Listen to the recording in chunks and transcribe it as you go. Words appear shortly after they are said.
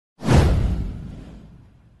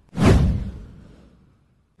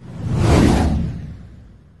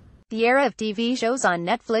The era of TV shows on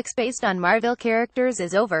Netflix based on Marvel characters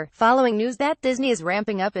is over, following news that Disney is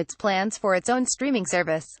ramping up its plans for its own streaming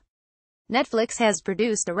service. Netflix has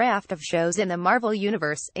produced a raft of shows in the Marvel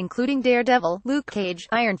Universe, including Daredevil, Luke Cage,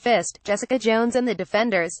 Iron Fist, Jessica Jones and The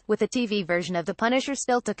Defenders, with a TV version of The Punisher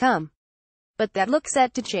still to come. But that looks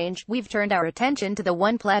set to change. "We've turned our attention to the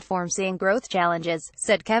one platform seeing growth challenges,"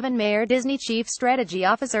 said Kevin Mayer, Disney Chief Strategy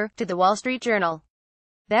Officer, to The Wall Street Journal.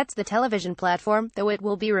 "That's the television platform, though it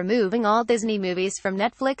will be removing all Disney movies from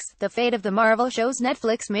Netflix. The fate of the Marvel shows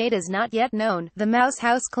Netflix made is not yet known." The Mouse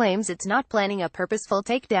House claims it's not planning a purposeful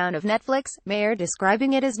takedown of Netflix, Mayer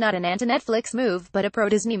describing it as not an anti-Netflix move, but a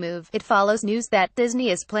pro-Disney move. It follows news that Disney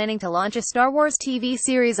is planning to launch a Star Wars TV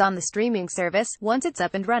series on the streaming service, once it's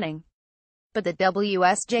up and running. But the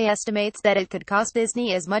WSJ estimates that it could cost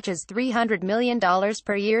Disney as much as $300 million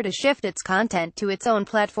per year to shift its content to its own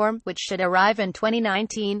platform, which should arrive in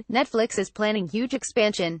 2019. Netflix is planning huge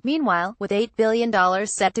expansion, meanwhile, with $8 billion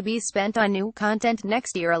set to be spent on new content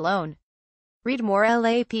next year alone. Read more.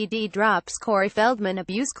 LAPD drops Corey Feldman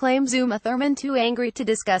abuse claims. Uma Thurman too angry to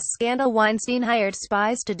discuss scandal. Weinstein hired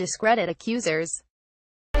spies to discredit accusers.